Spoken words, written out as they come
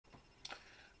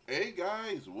Hey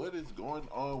guys, what is going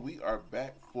on? We are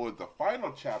back for the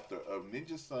final chapter of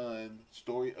Ninja Sun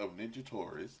Story of Ninja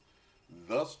Taurus.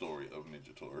 The story of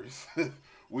Ninja Taurus.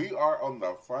 We are on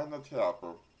the final chapter.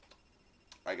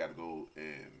 I gotta go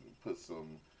and put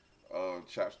some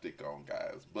chapstick on,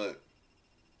 guys. But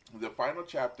the final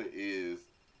chapter is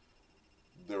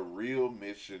the real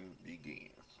mission begins.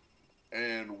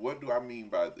 And what do I mean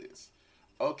by this?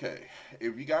 Okay,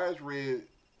 if you guys read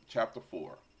chapter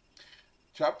 4,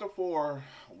 chapter 4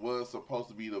 was supposed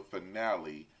to be the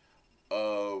finale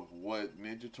of what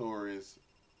Ninja Taurus,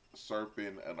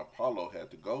 Serpent, and Apollo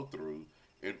had to go through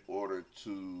in order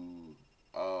to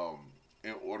um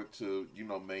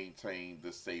maintain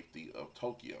the safety of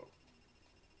Tokyo.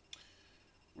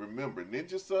 Remember,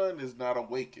 Ninja Sun is not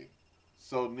awakened.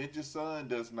 So Ninja Sun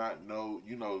does not know,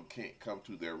 can't come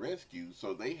to their rescue.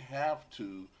 So they have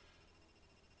to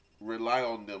rely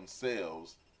on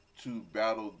themselves to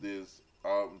battle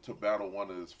to battle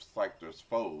one of Scyther's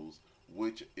foes,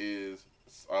 which is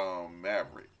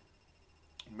Maverick.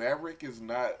 Maverick is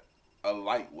not a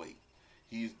lightweight.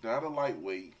 He's not a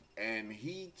lightweight, and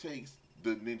he takes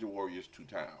the Ninja Warriors to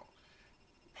town.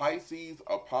 Pisces,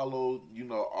 Apollo,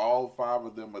 all five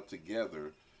of them are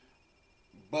together,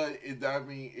 but it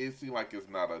seems like it's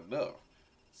not enough.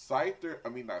 Not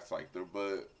Scyther,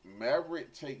 but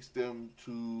Maverick takes them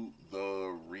to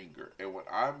the ringer. And when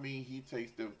I mean he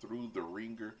takes them through the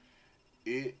ringer,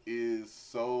 it is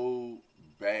so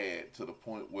bad to the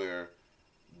point where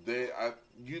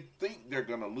you think they're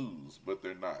gonna lose, but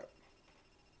they're not.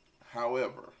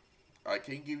 However, I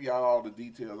can't give y'all all the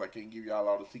details. I can't give y'all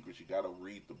all the secrets. You gotta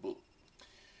read the book.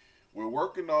 We're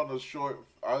working on a short.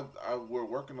 We're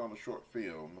working on a short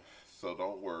film, so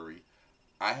don't worry.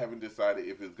 I haven't decided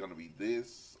if it's gonna be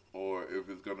this or if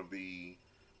it's gonna be.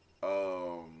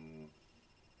 I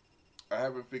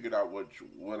haven't figured out what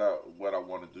I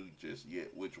want to do just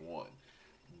yet. Which one,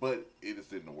 but it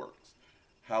is in the works.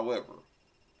 However,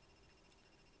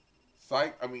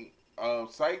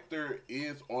 Scyther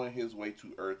is on his way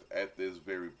to Earth at this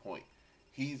very point.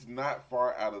 He's not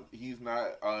far out of. He's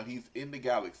not. He's in the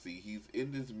galaxy. He's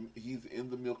in this. He's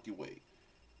in the Milky Way.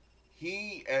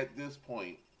 He at this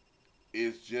point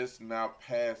is just now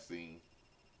passing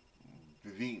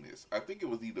Venus. I think it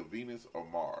was either Venus or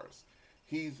Mars.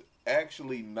 He's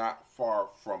actually not far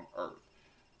from Earth.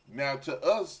 Now, to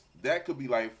us, that could be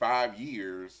like 5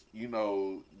 years.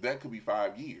 That could be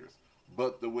 5 years.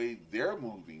 But the way they're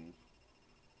moving,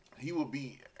 he will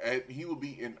be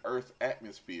in Earth's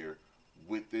atmosphere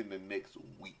within the next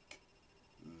week.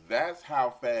 That's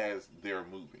how fast they're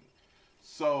moving.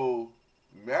 So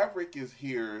Maverick is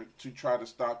here to try to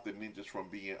stop the ninjas from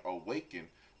being awakened,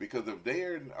 because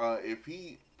if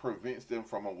he prevents them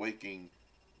from awakening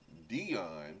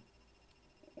Dion,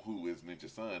 who is Ninja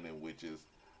Sun, and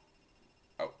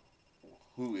uh,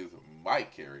 who is my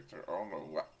character. I don't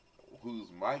know who's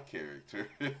my character.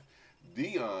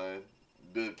 Dion,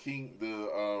 the king,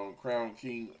 the crown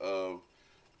king of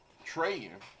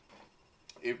Trayan.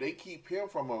 If they keep him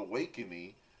from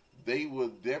awakening, they will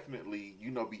definitely,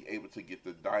 be able to get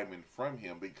the diamond from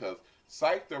him, because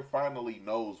Scyther finally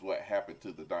knows what happened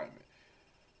to the diamond.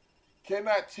 Can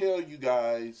I tell you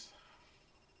guys?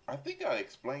 I think I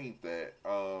explained that.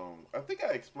 I think I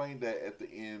explained that at the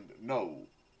end. No,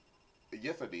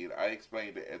 yes, I did. I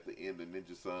explained it at the end of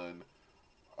Ninja Sun.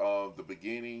 The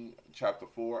beginning, chapter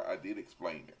 4. I did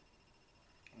explain it,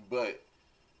 but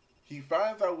he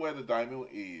finds out where the diamond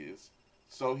is,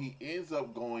 so he ends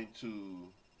up going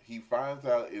to. He finds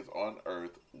out it's on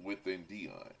Earth within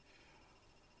Dion.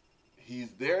 He's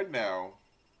there now,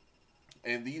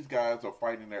 and these guys are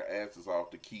fighting their asses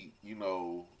off to keep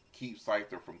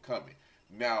Scyther from coming.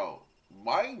 Now,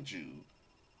 mind you,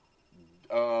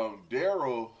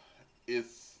 Daryl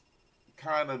is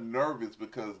kind of nervous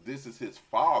because this is his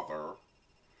father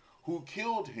who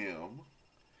killed him.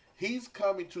 He's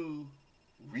coming to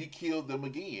re-kill them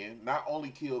again. Not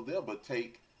only kill them, but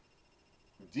take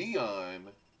Dion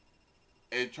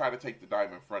and try to take the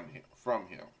diamond from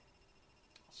him.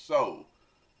 So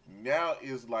now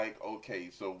is like, okay,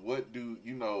 so what do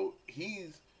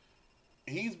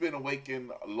he's been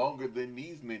awakened longer than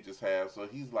these ninjas have, so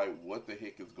he's like, what the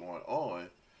heck is going on?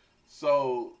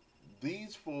 So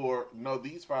these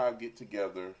five get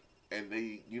together and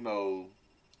they,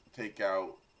 take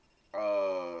out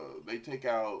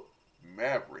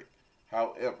Maverick.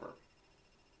 However,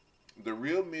 the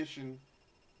real mission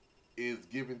is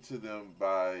given to them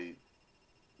by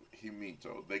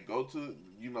Himito. They go to,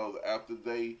 after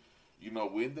they,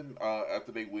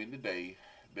 after they win the day,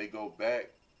 they go back,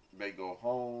 they go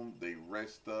home, they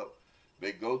rest up,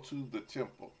 they go to the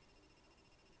temple.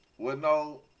 Well,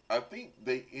 no, I think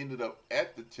they ended up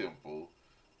at the temple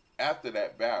after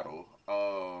that battle.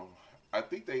 I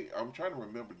think they. I'm trying to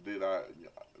remember. Did I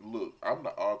look? I'm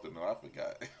the author, and I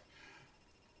forgot.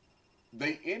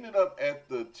 They ended up at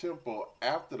the temple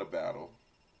after the battle.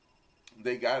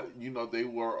 They got, they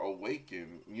were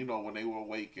awakened. When they were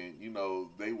awakened,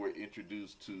 they were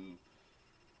introduced to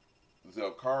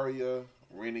Zelkaria,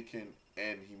 Renikin,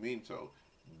 and Himinto.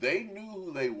 They knew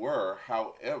who they were.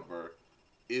 However,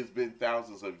 it's been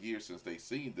thousands of years since they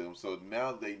seen them, so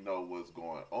now they know what's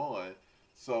going on.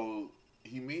 So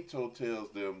Himinto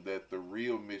tells them that the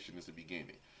real mission is the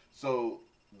beginning. So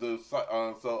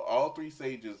so all three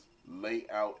sages lay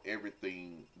out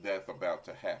everything that's about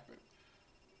to happen.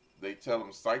 They tell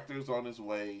him Scyther's on his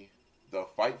way. The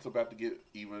fight's about to get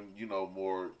even,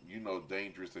 more,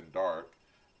 dangerous and dark.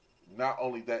 Not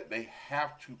only that, they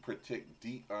have to protect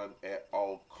Dion at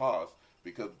all costs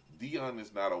because Dion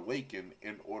is not awakened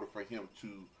in order for him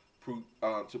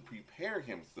to prepare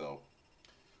himself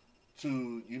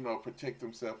to, protect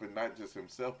himself and not just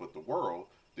himself but the world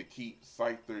to keep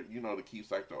Scyther,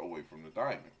 away from the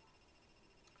diamond.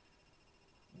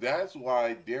 That's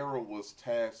why Daryl was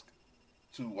tasked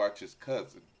to watch his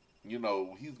cousin. He's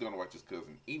gonna watch his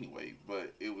cousin anyway,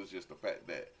 but it was just the fact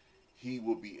that he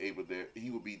will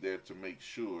be there to make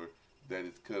sure that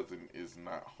his cousin is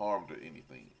not harmed or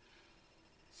anything.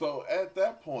 So at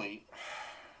that point,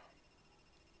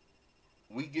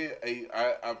 we get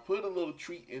I put a little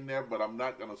treat in there, but I'm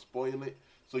not gonna spoil it.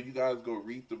 So you guys go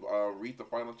read the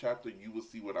final chapter. You will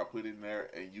see what I put in there,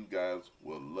 and you guys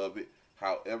will love it.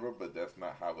 However, but that's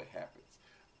not how it happens.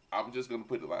 I'm just gonna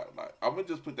put it out. I'm gonna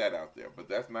just put that out there, but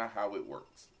that's not how it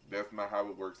works. That's not how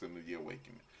it works in the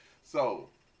Awakening. So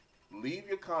leave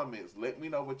your comments. Let me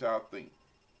know what y'all think.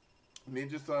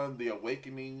 Ninja Sun: The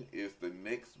Awakening is the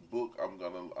next book I'm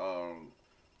gonna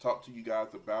talk to you guys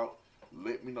about.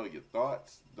 Let me know your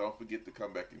thoughts. Don't forget to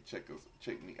come back and check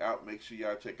me out. Make sure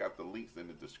y'all check out the links in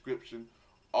the description.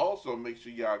 Also, make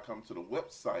sure y'all come to the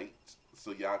website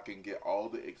so y'all can get all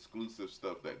the exclusive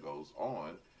stuff that goes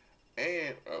on.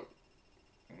 And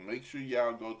make sure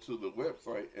y'all go to the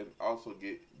website and also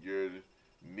get your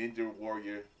Ninja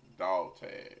Warrior dog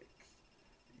tags.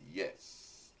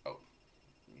 Yes. Oh,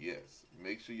 yes.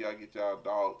 Make sure y'all get y'all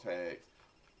dog tags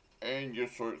and your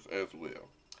shirts as well.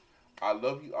 I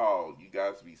love you all. You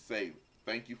guys be safe.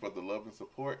 Thank you for the love and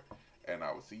support. And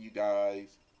I will see you guys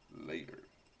later.